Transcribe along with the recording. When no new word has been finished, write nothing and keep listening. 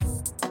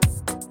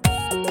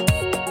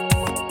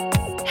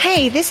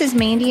Hey, this is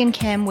Mandy and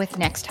Kim with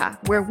Next Talk,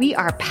 where we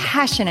are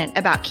passionate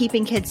about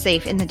keeping kids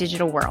safe in the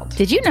digital world.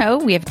 Did you know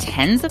we have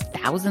tens of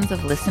thousands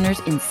of listeners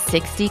in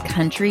 60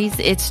 countries?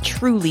 It's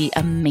truly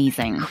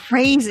amazing.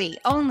 Crazy.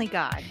 Only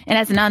God. And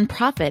as a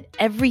nonprofit,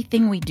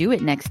 everything we do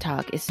at Next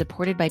Talk is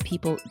supported by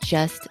people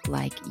just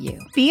like you.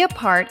 Be a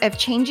part of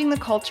changing the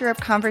culture of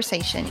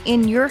conversation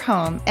in your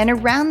home and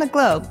around the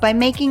globe by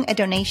making a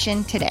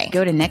donation today.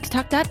 Go to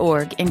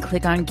nexttalk.org and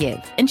click on Give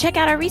and check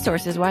out our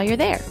resources while you're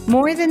there.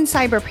 More than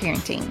cyber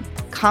parenting.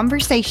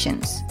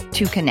 Conversations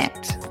to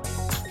connect.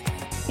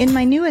 In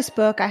my newest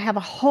book, I have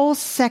a whole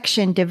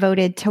section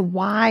devoted to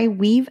why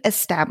we've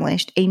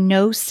established a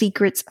no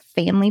secrets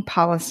family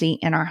policy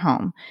in our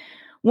home.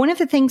 One of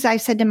the things I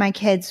said to my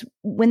kids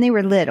when they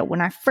were little,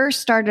 when I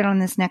first started on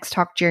this Next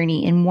Talk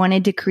journey and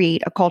wanted to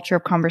create a culture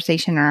of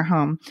conversation in our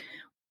home,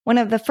 one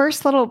of the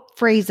first little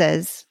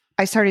phrases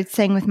I started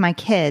saying with my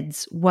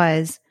kids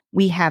was,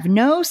 "We have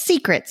no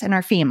secrets in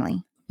our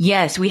family."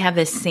 Yes, we have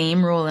the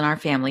same rule in our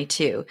family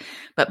too.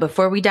 But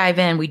before we dive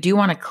in, we do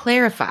want to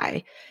clarify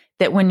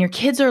that when your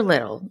kids are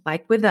little,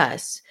 like with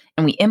us,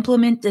 and we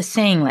implement a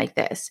saying like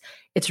this,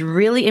 it's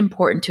really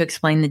important to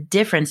explain the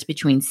difference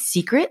between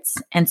secrets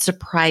and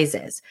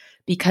surprises,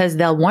 because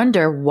they'll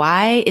wonder,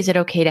 why is it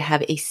okay to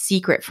have a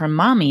secret from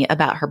mommy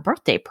about her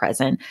birthday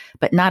present,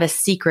 but not a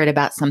secret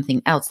about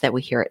something else that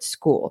we hear at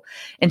school?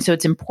 And so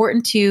it's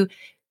important to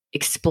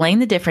explain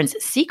the difference.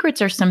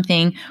 Secrets are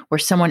something where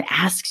someone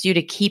asks you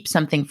to keep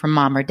something from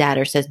mom or dad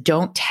or says,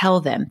 don't tell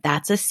them.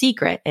 That's a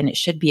secret. And it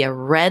should be a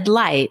red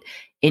light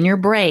in your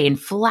brain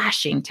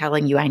flashing,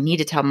 telling you, I need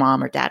to tell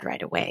mom or dad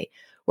right away.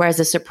 Whereas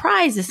a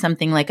surprise is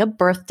something like a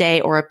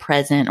birthday or a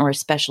present or a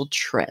special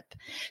trip.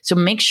 So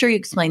make sure you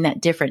explain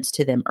that difference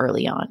to them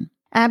early on.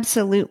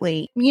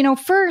 Absolutely.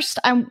 First,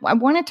 I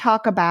want to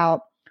talk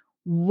about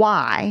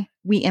why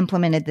we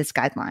implemented this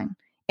guideline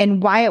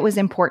and why it was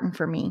important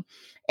for me.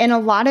 And a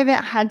lot of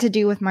it had to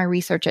do with my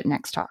research at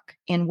Next Talk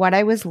and what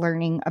I was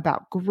learning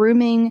about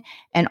grooming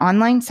and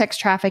online sex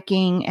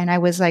trafficking. And I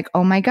was like,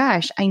 oh my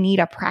gosh, I need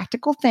a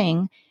practical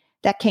thing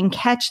that can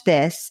catch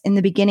this in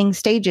the beginning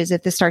stages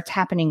if this starts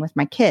happening with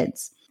my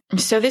kids.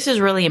 So this is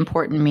really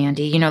important,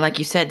 Mandy. Like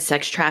you said,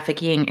 sex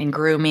trafficking and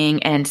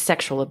grooming and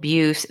sexual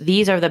abuse,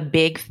 these are the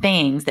big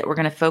things that we're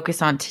going to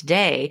focus on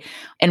today,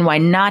 and why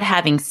not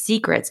having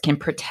secrets can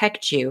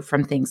protect you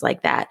from things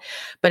like that.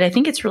 But I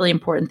think it's really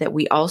important that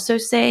we also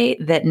say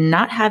that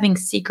not having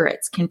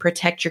secrets can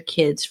protect your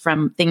kids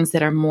from things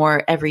that are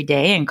more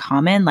everyday and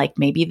common, like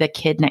maybe the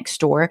kid next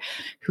door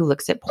who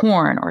looks at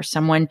porn or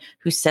someone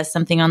who says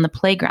something on the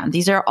playground.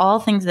 These are all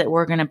things that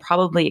we're going to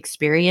probably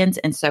experience.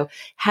 And so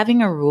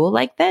having a rule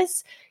like this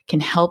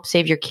can help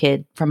save your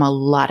kid from a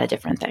lot of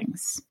different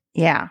things.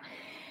 Yeah,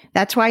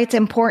 that's why it's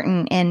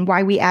important and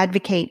why we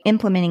advocate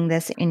implementing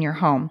this in your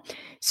home.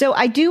 So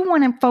I do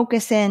want to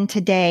focus in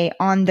today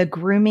on the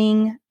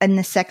grooming and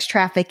the sex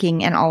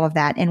trafficking and all of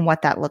that and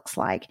what that looks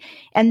like.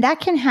 And that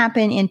can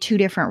happen in two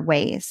different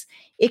ways.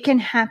 It can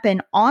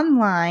happen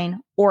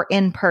online or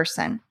in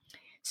person.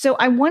 So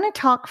I want to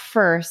talk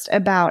first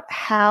about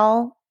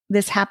how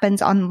this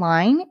happens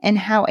online and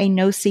how a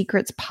no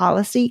secrets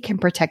policy can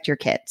protect your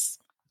kids.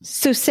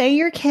 So say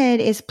your kid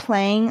is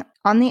playing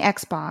on the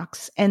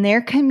Xbox and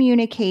they're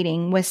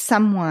communicating with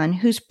someone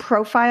whose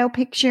profile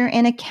picture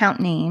and account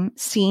name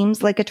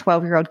seems like a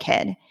 12-year-old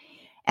kid,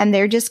 and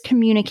they're just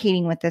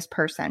communicating with this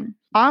person.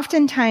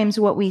 Oftentimes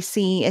what we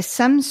see is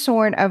some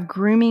sort of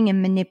grooming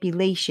and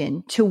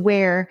manipulation to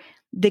where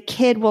the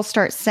kid will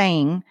start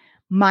saying,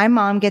 my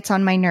mom gets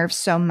on my nerves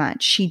so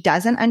much. She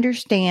doesn't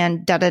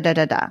understand,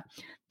 da-da-da-da-da.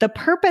 The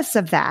purpose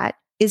of that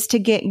is to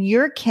get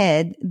your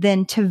kid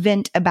then to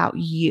vent about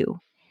you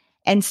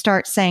and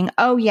start saying,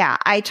 oh yeah,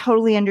 I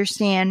totally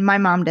understand. My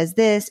mom does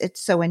this.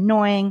 It's so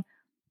annoying,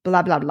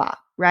 blah, blah, blah,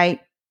 right?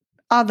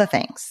 All the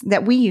things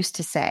that we used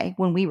to say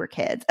when we were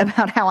kids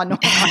about how annoying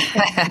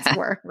our parents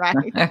were,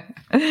 right?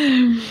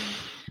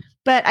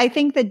 But I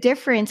think the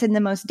difference in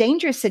the most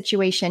dangerous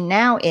situation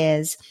now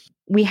is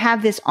we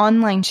have this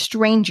online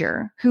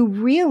stranger who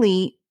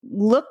really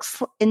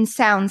looks and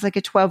sounds like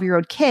a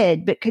 12-year-old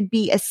kid, but could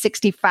be a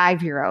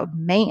 65-year-old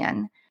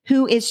man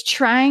who is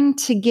trying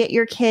to get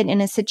your kid in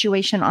a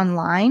situation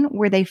online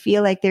where they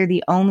feel like they're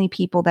the only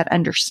people that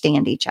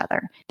understand each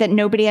other, that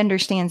nobody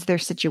understands their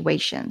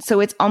situation. So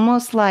it's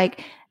almost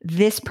like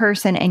this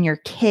person and your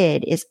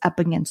kid is up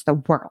against the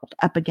world,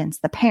 up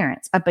against the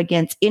parents, up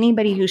against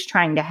anybody who's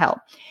trying to help.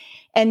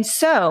 And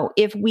so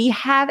if we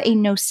have a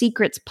no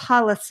secrets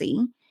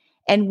policy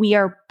and we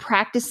are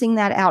practicing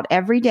that out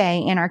every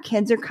day and our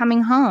kids are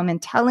coming home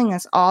and telling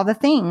us all the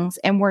things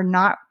and we're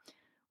not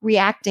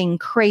reacting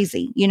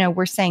crazy.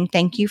 We're saying,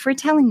 thank you for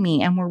telling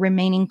me, and we're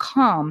remaining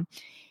calm.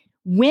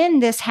 When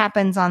this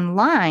happens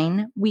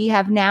online, we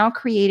have now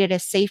created a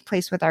safe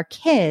place with our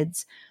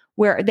kids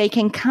where they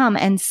can come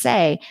and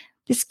say,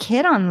 this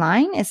kid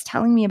online is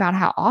telling me about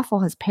how awful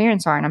his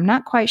parents are, and I'm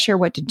not quite sure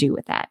what to do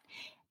with that.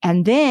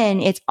 And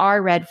then it's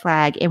our red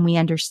flag, and we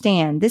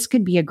understand this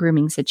could be a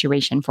grooming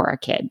situation for our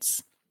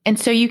kids. And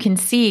so you can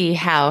see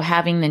how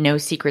having the no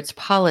secrets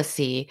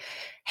policy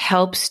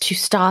helps to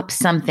stop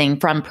something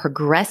from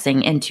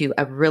progressing into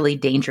a really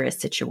dangerous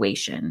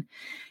situation.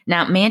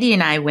 Now, Mandy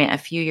and I went a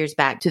few years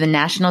back to the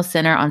National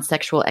Center on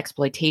Sexual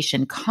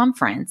Exploitation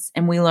conference,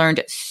 and we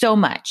learned so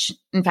much.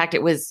 In fact,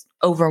 it was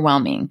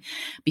overwhelming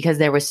because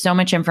there was so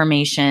much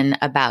information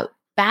about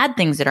bad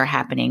things that are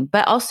happening,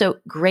 but also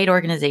great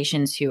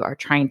organizations who are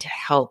trying to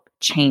help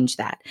change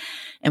that.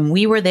 And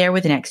we were there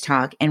with Next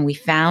Talk, and we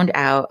found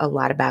out a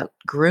lot about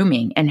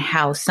grooming and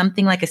how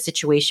something like a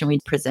situation we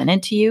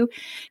presented to you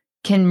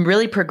can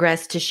really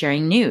progress to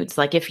sharing nudes.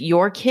 Like if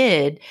your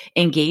kid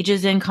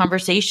engages in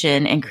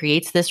conversation and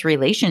creates this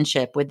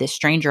relationship with this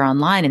stranger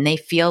online and they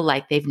feel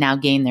like they've now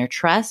gained their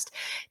trust,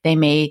 they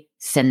may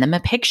send them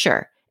a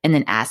picture and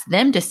then ask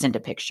them to send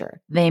a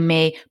picture. They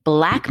may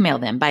blackmail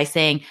them by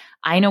saying,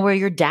 I know where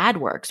your dad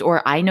works,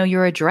 or I know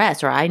your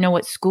address, or I know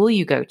what school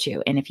you go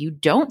to. And if you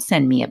don't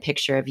send me a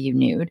picture of you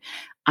nude,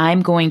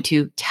 I'm going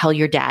to tell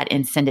your dad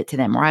and send it to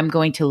them, or I'm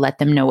going to let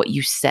them know what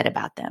you said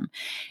about them.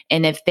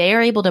 And if they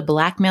are able to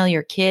blackmail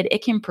your kid,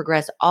 it can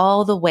progress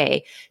all the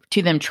way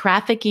to them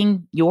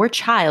trafficking your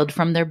child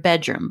from their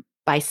bedroom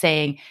by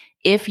saying,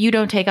 if you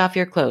don't take off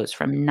your clothes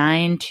from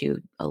 9 to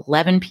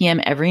 11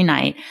 p.m. every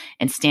night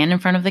and stand in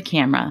front of the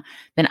camera,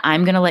 then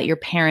I'm going to let your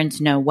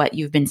parents know what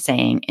you've been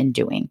saying and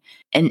doing.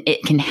 And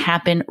it can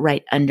happen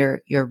right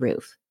under your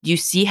roof. You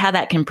see how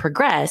that can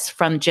progress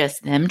from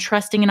just them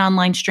trusting an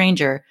online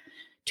stranger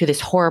to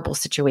this horrible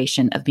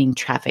situation of being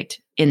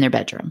trafficked in their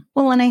bedroom.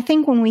 Well, and I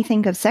think when we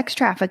think of sex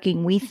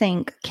trafficking, we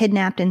think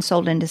kidnapped and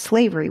sold into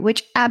slavery,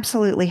 which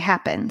absolutely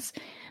happens.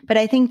 But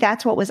I think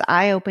that's what was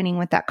eye-opening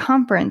with that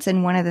conference.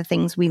 And one of the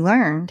things we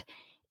learned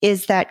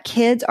is that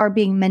kids are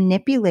being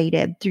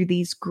manipulated through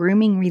these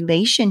grooming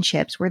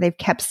relationships where they've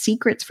kept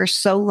secrets for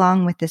so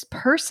long with this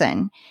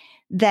person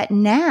that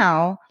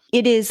now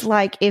it is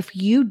like, if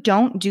you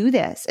don't do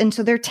this, and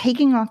so they're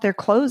taking off their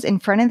clothes in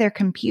front of their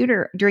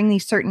computer during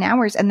these certain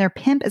hours, and their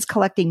pimp is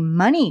collecting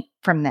money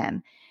from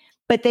them.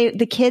 But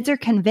the kids are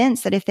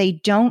convinced that if they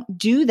don't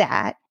do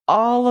that,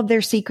 all of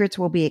their secrets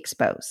will be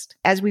exposed.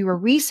 As we were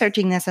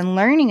researching this and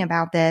learning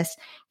about this,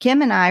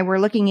 Kim and I were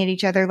looking at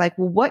each other like,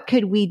 well, what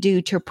could we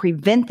do to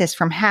prevent this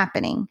from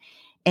happening?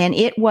 And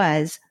it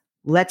was,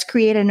 let's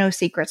create a no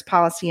secrets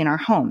policy in our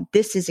home.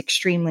 This is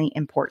extremely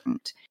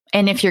important.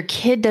 And if your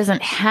kid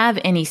doesn't have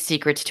any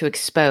secrets to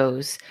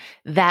expose,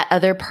 that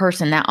other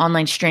person, that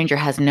online stranger,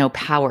 has no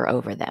power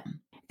over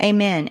them.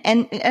 Amen.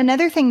 And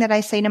another thing that I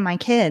say to my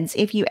kids,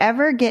 if you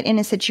ever get in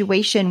a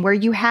situation where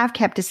you have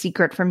kept a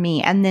secret from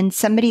me and then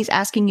somebody's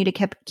asking you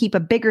to keep a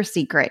bigger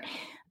secret,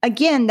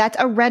 again, that's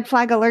a red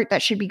flag alert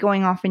that should be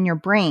going off in your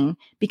brain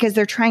because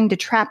they're trying to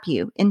trap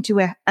you into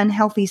an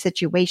unhealthy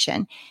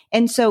situation.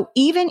 And so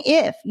even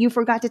if you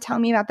forgot to tell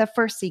me about the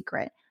first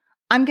secret,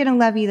 I'm going to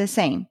love you the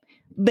same.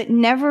 But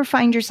never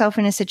find yourself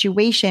in a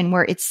situation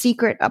where it's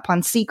secret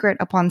upon secret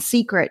upon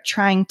secret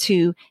trying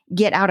to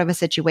get out of a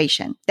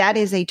situation. That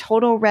is a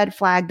total red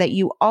flag that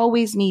you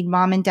always need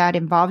mom and dad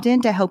involved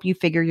in to help you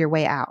figure your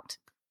way out.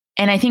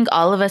 And I think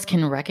all of us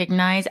can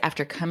recognize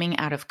after coming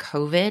out of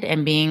COVID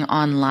and being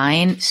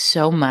online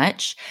so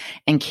much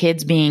and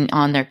kids being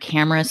on their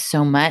cameras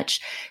so much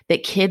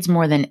that kids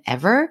more than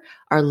ever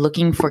are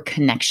looking for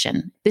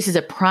connection. This is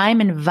a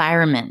prime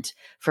environment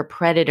for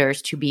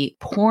predators to be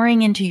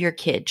pouring into your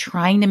kid,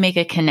 trying to make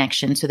a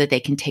connection so that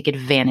they can take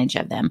advantage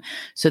of them.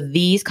 So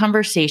these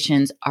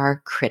conversations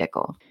are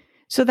critical.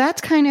 So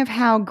that's kind of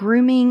how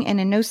grooming and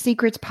a no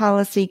secrets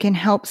policy can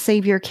help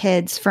save your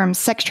kids from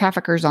sex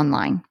traffickers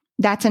online.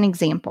 That's an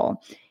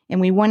example.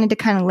 And we wanted to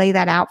kind of lay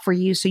that out for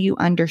you so you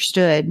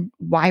understood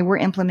why we're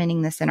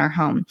implementing this in our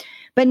home.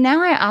 But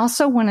now I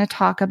also want to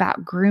talk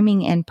about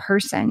grooming in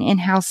person and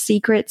how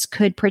secrets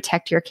could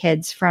protect your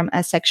kids from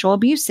a sexual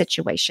abuse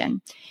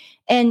situation.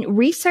 And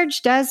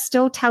research does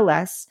still tell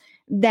us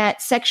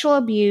that sexual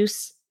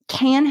abuse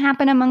can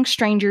happen among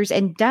strangers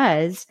and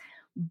does,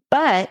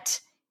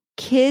 but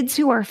kids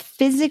who are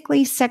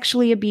physically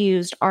sexually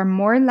abused are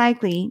more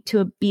likely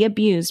to be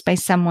abused by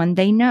someone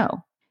they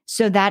know.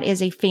 So that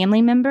is a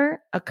family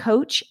member, a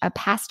coach, a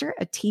pastor,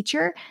 a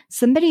teacher,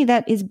 somebody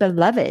that is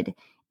beloved,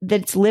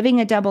 that's living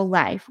a double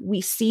life.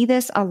 We see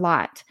this a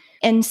lot.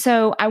 And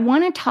so I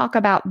want to talk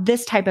about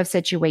this type of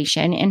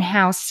situation and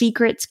how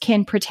secrets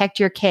can protect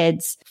your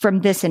kids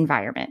from this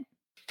environment.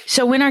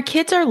 So when our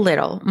kids are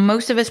little,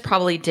 most of us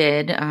probably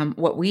did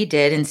what we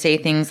did and say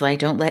things like,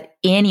 don't let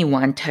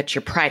anyone touch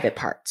your private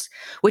parts,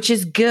 which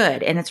is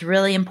good and it's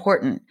really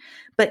important.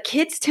 But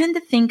kids tend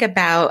to think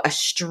about a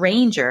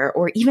stranger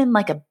or even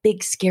like a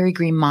big scary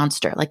green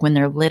monster, like when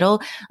they're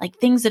little, like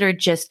things that are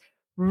just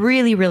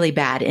really, really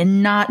bad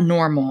and not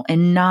normal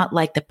and not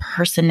like the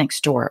person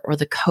next door or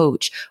the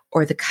coach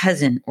or the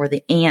cousin or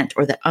the aunt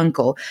or the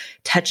uncle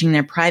touching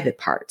their private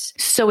parts.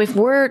 So if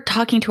we're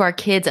talking to our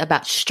kids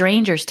about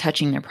strangers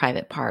touching their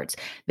private parts,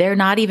 they're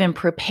not even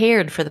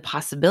prepared for the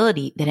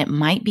possibility that it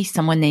might be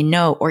someone they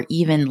know or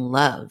even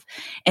love.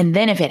 And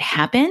then if it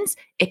happens,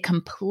 it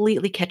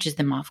completely catches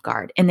them off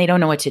guard and they don't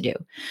know what to do.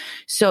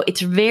 So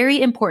it's very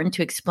important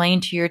to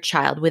explain to your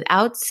child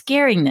without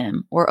scaring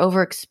them or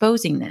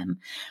overexposing them.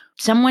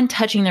 Someone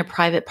touching their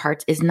private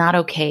parts is not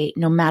okay,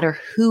 no matter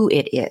who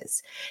it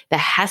is. That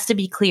has to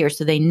be clear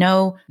so they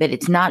know that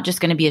it's not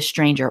just going to be a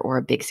stranger or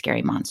a big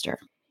scary monster.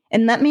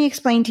 And let me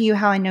explain to you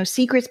how a no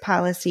secrets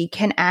policy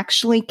can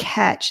actually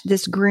catch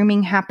this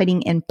grooming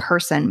happening in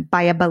person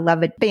by a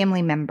beloved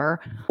family member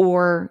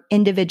or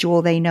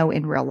individual they know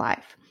in real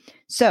life.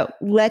 So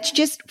let's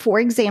just, for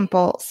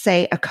example,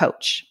 say a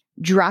coach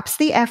drops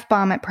the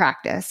F-bomb at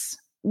practice,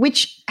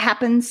 which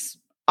happens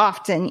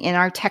often in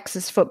our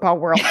Texas football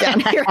world down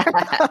here,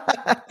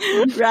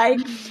 right?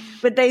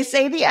 But they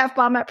say the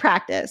F-bomb at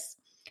practice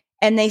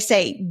and they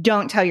say,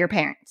 don't tell your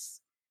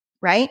parents,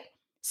 right?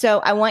 So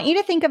I want you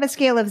to think of a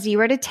scale of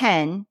 0 to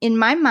 10. In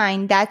my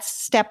mind, that's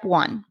step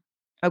 1,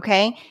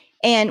 okay?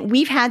 And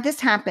we've had this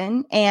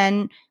happen,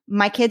 and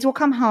my kids will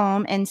come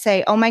home and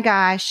say, oh my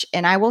gosh,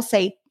 and I will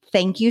say,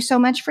 thank you so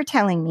much for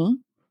telling me.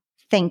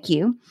 Thank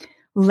you.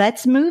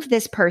 Let's move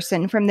this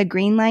person from the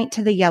green light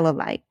to the yellow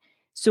light.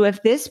 So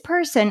if this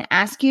person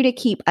asks you to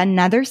keep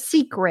another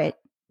secret,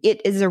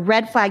 it is a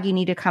red flag. You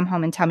need to come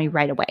home and tell me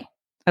right away,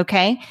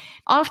 okay?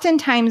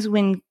 Oftentimes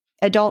when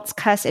adults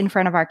cuss in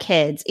front of our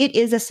kids, it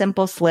is a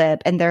simple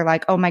slip and they're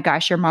like, oh my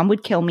gosh, your mom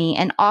would kill me.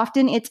 And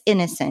often it's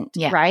innocent,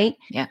 right?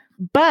 Yeah.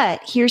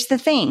 But here's the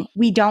thing.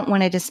 We don't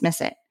want to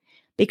dismiss it,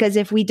 because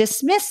if we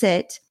dismiss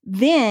it,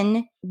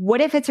 then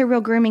what if it's a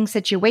real grooming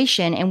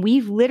situation and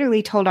we've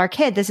literally told our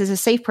kid this is a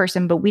safe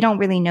person, but we don't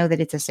really know that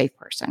it's a safe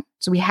person.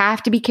 So we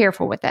have to be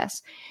careful with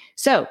this.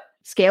 So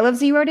scale of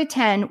 0 to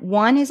 10,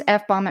 1 is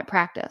F-bomb at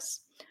practice.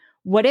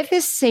 What if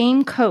this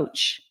same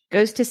coach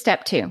goes to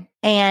step 2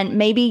 and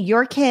maybe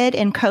your kid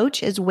and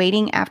coach is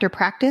waiting after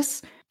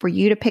practice for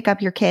you to pick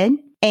up your kid,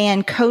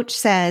 and coach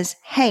says,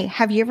 hey,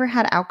 have you ever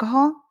had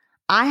alcohol?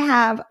 I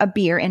have a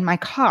beer in my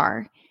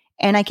car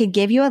and I could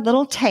give you a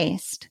little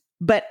taste,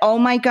 but oh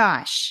my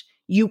gosh,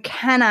 you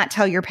cannot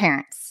tell your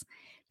parents,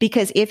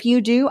 because if you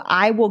do,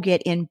 I will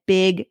get in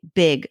big,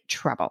 big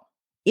trouble.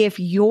 If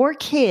your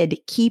kid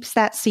keeps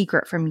that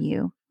secret from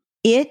you,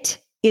 it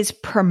is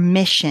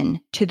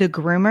permission to the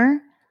groomer.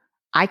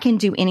 I can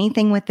do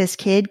anything with this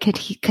kid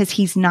because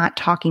he's not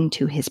talking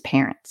to his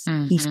parents.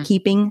 Mm-hmm. He's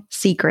keeping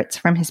secrets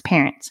from his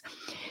parents.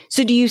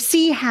 So do you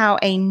see how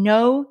a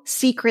no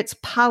secrets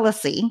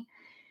policy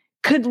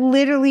could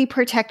literally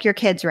protect your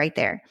kids right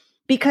there?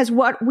 Because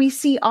what we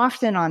see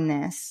often on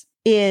this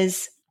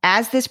is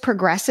as this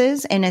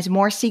progresses and as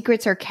more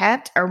secrets are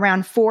kept,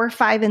 around 4,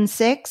 5, and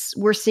 6,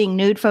 we're seeing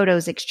nude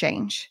photos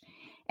exchange.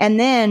 And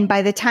then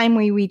by the time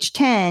we reach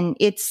 10,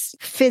 it's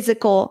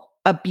physical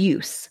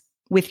abuse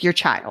with your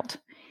child.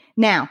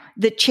 Now,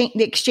 the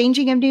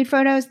exchanging of nude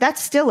photos,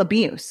 that's still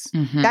abuse.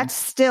 Mm-hmm. That's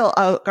still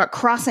a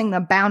crossing the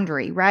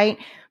boundary, right?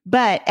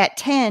 But at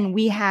 10,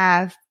 we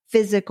have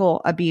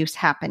physical abuse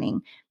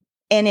happening.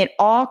 And it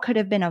all could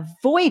have been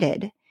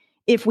avoided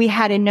if we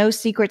had a no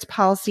secrets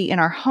policy in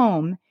our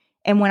home.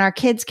 And when our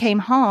kids came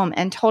home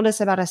and told us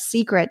about a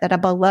secret that a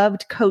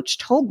beloved coach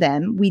told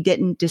them, we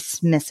didn't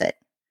dismiss it.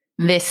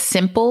 This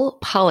simple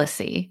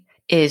policy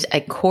is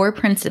a core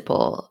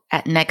principle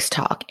at Next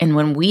Talk. And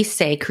when we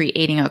say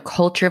creating a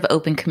culture of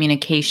open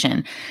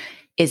communication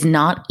is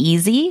not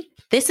easy,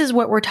 this is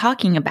what we're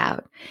talking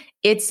about.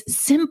 It's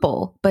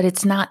simple, but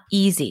it's not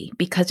easy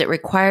because it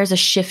requires a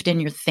shift in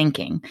your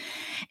thinking.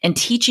 And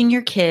teaching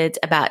your kids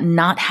about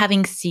not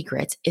having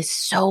secrets is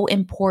so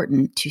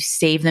important to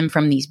save them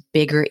from these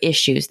bigger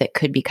issues that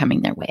could be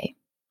coming their way.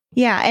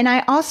 Yeah. And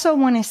I also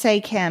want to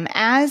say, Kim,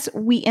 as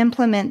we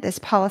implement this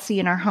policy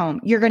in our home,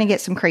 you're going to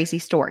get some crazy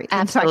stories.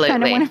 Absolutely. And so I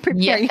kind of want to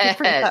prepare you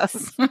for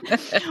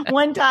those.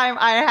 One time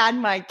I had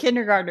my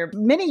kindergartner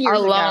many years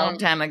ago. A long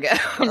time ago.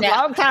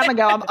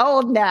 I'm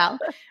old now.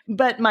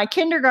 But my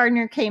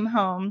kindergartner came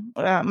home,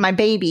 my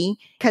baby,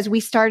 because we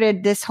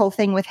started this whole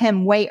thing with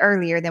him way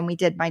earlier than we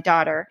did my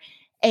daughter.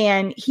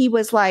 And he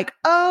was like,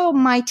 oh,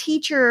 my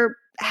teacher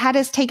had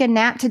us take a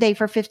nap today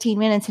for 15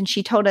 minutes and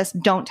she told us,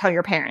 don't tell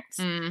your parents.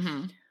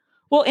 Mm-hmm.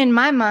 Well, in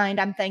my mind,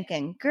 I'm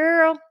thinking,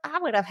 girl, I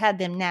would have had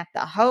them nap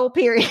the whole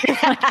period.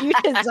 You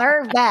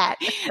deserve that.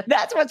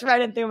 That's what's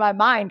running through my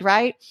mind,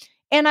 right?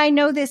 And I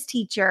know this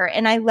teacher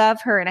and I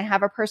love her and I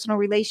have a personal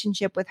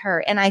relationship with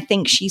her and I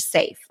think she's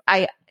safe.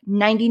 I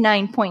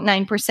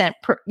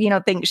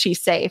 99.9% think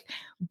she's safe,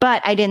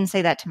 but I didn't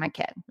say that to my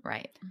kid.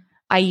 Right.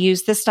 I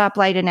used the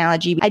stoplight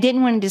analogy. I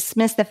didn't want to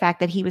dismiss the fact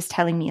that he was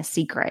telling me a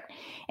secret.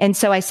 And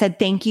so I said,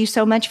 thank you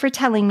so much for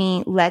telling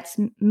me. Let's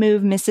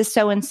move Mrs.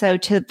 So-and-so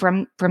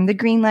from the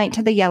green light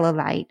to the yellow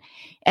light.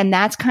 And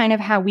that's kind of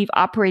how we've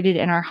operated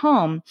in our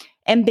home.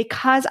 And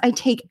because I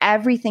take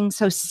everything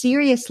so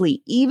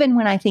seriously, even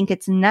when I think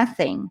it's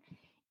nothing,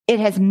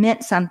 it has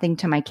meant something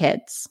to my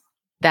kids.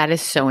 That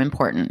is so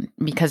important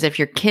because if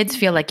your kids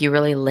feel like you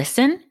really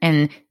listen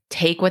and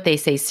take what they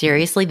say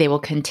seriously, they will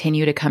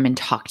continue to come and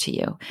talk to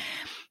you.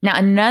 Now,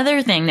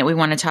 another thing that we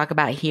want to talk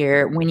about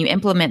here, when you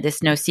implement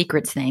this no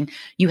secrets thing,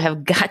 you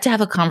have got to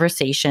have a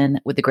conversation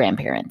with the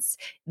grandparents.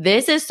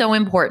 This is so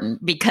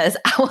important because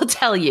I will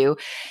tell you,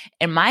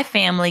 in my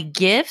family,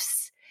 gifts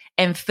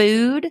and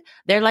food,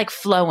 they're like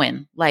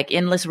flowing like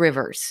endless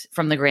rivers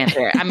from the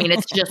grandparents. I mean,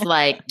 it's just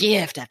like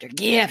gift after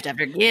gift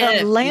after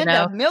gift. The land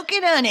of milk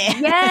and honey.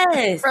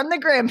 Yes. From the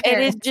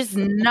grandparents. It is just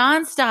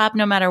nonstop,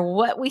 no matter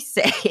what we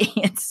say.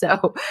 And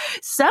so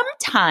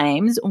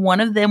sometimes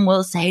one of them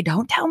will say,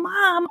 don't tell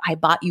mom I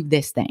bought you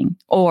this thing,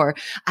 or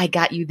I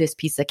got you this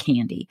piece of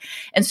candy.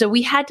 And so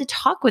we had to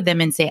talk with them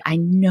and say, I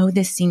know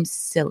this seems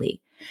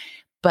silly,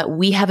 but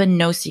we have a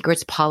no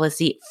secrets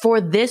policy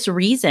for this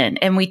reason.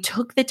 And we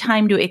took the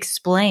time to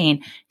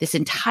explain this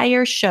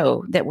entire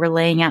show that we're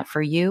laying out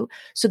for you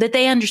so that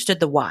they understood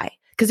the why.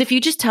 Because if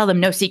you just tell them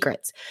no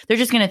secrets, they're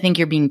just going to think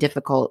you're being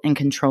difficult and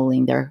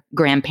controlling their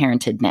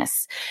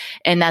grandparentedness.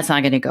 And that's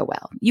not going to go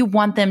well. You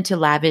want them to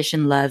lavish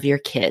and love your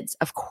kids,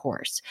 of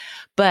course.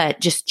 But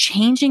just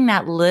changing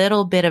that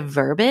little bit of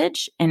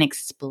verbiage and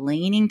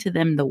explaining to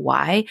them the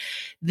why,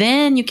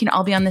 then you can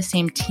all be on the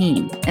same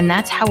team. And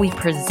that's how we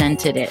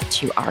presented it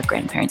to our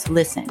grandparents.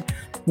 Listen,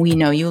 we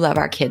know you love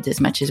our kids as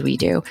much as we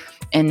do,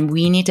 and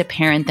we need to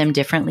parent them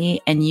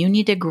differently, and you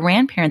need to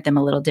grandparent them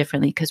a little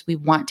differently because we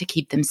want to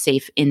keep them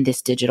safe in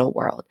this digital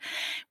world.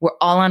 We're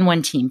all on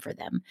one team for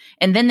them.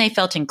 And then they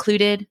felt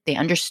included, they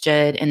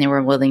understood, and they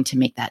were willing to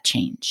make that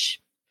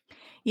change.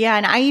 Yeah.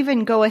 And I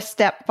even go a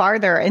step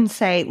farther and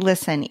say,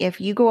 listen, if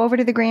you go over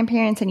to the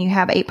grandparents and you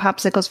have 8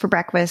 popsicles for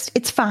breakfast,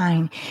 it's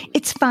fine.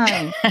 It's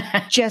fine.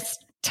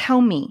 Just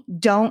tell me,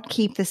 don't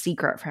keep the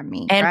secret from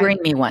me. And right? Bring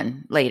me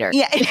one later.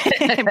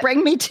 Yeah.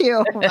 Bring me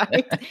 2.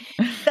 Right.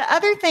 The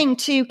other thing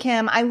too,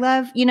 Kim, I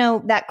love,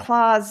 that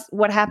clause,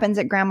 what happens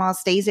at grandma's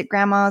stays at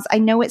grandma's. I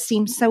know it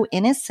seems so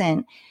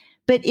innocent,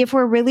 but if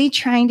we're really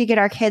trying to get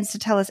our kids to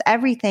tell us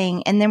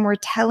everything and then we're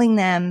telling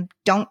them,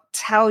 don't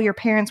tell your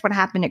parents what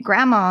happened at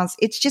grandma's,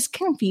 it's just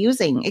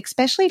confusing,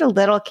 especially to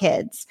little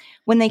kids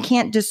when they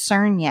can't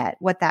discern yet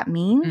what that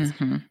means.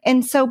 Mm-hmm.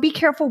 And so be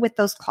careful with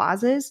those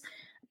clauses.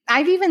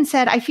 I've even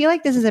said, I feel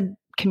like this is a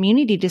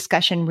community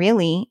discussion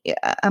really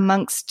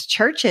amongst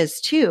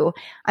churches too.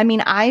 I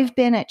mean, I've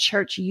been at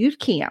church youth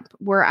camp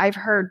where I've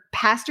heard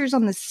pastors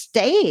on the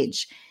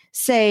stage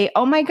say,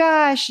 oh my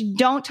gosh,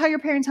 don't tell your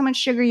parents how much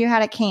sugar you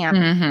had at camp.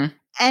 Mm-hmm.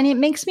 And it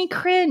makes me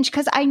cringe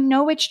because I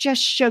know it's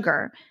just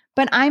sugar.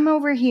 But I'm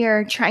over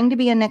here trying to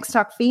be a Next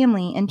Talk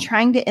family and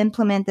trying to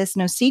implement this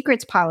no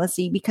secrets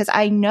policy because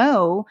I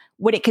know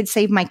what it could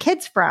save my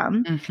kids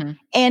from. Mm-hmm.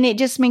 And it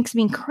just makes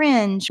me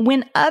cringe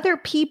when other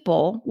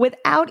people,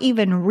 without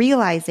even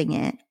realizing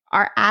it,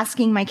 are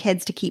asking my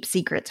kids to keep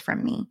secrets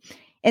from me.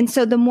 And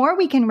so the more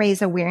we can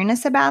raise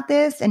awareness about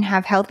this and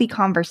have healthy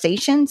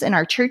conversations in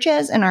our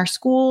churches and our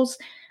schools,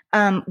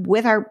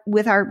 with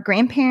our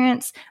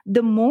grandparents,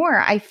 the more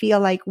I feel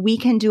like we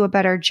can do a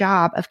better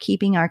job of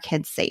keeping our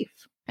kids safe.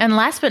 And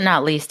last but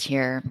not least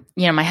here,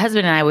 my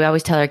husband and I, we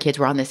always tell our kids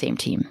we're on the same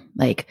team.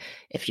 Like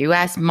if you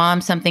ask mom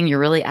something, you're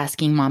really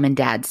asking mom and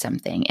dad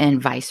something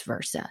and vice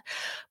versa.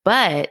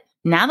 But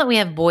now that we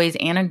have boys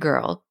and a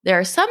girl, there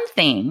are some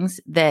things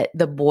that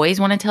the boys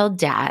want to tell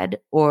dad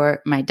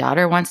or my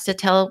daughter wants to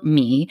tell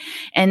me,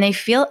 and they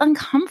feel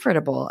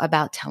uncomfortable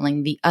about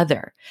telling the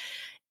other.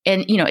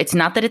 And, it's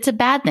not that it's a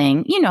bad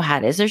thing. You know how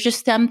it is. There's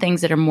just some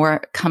things that are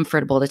more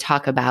comfortable to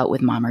talk about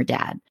with mom or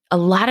dad. A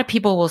lot of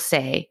people will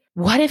say,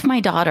 what if my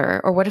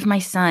daughter or what if my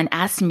son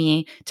asks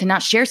me to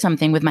not share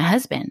something with my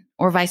husband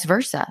or vice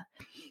versa?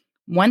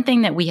 One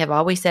thing that we have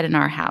always said in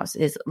our house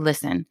is,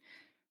 listen,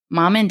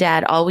 mom and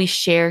dad always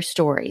share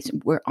stories.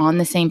 We're on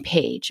the same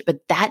page, but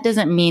that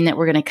doesn't mean that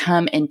we're going to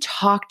come and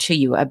talk to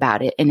you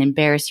about it and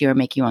embarrass you or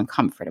make you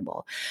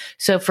uncomfortable.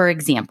 So for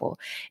example,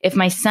 if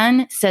my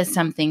son says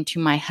something to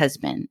my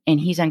husband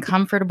and he's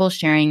uncomfortable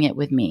sharing it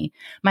with me,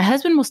 my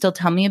husband will still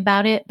tell me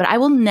about it, but I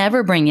will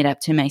never bring it up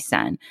to my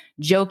son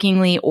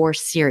jokingly or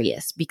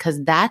serious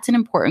because that's an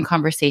important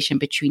conversation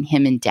between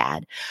him and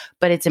dad.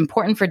 But it's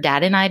important for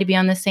dad and I to be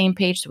on the same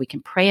page so we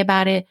can pray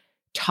about it,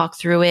 talk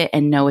through it,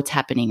 and know what's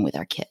happening with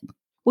our kid.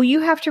 Well, you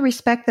have to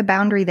respect the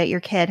boundary that your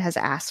kid has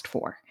asked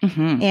for.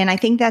 Mm-hmm. And I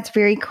think that's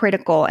very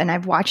critical. And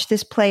I've watched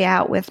this play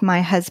out with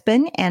my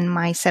husband and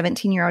my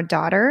 17-year-old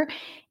daughter.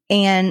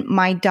 And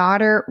my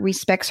daughter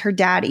respects her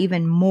dad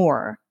even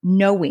more,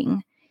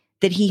 knowing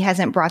that he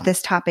hasn't brought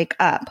this topic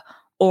up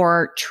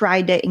or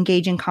tried to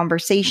engage in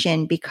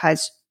conversation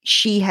because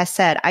she has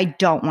said, I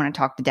don't want to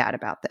talk to dad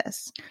about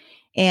this.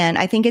 And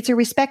I think it's a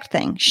respect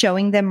thing,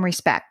 showing them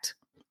respect.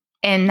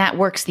 And that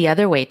works the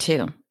other way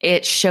too.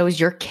 It shows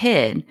your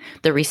kid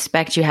the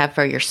respect you have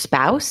for your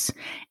spouse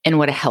and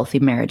what a healthy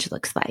marriage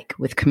looks like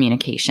with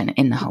communication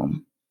in the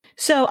home.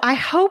 So I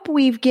hope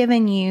we've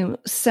given you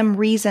some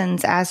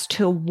reasons as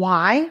to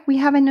why we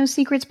have a no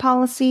secrets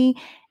policy,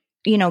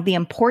 the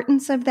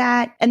importance of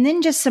that, and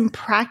then just some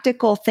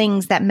practical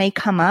things that may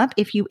come up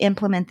if you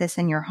implement this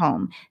in your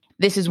home.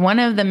 This is one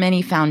of the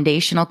many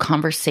foundational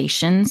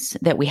conversations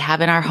that we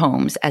have in our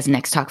homes as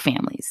Next Talk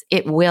families.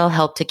 It will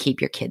help to keep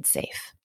your kids safe.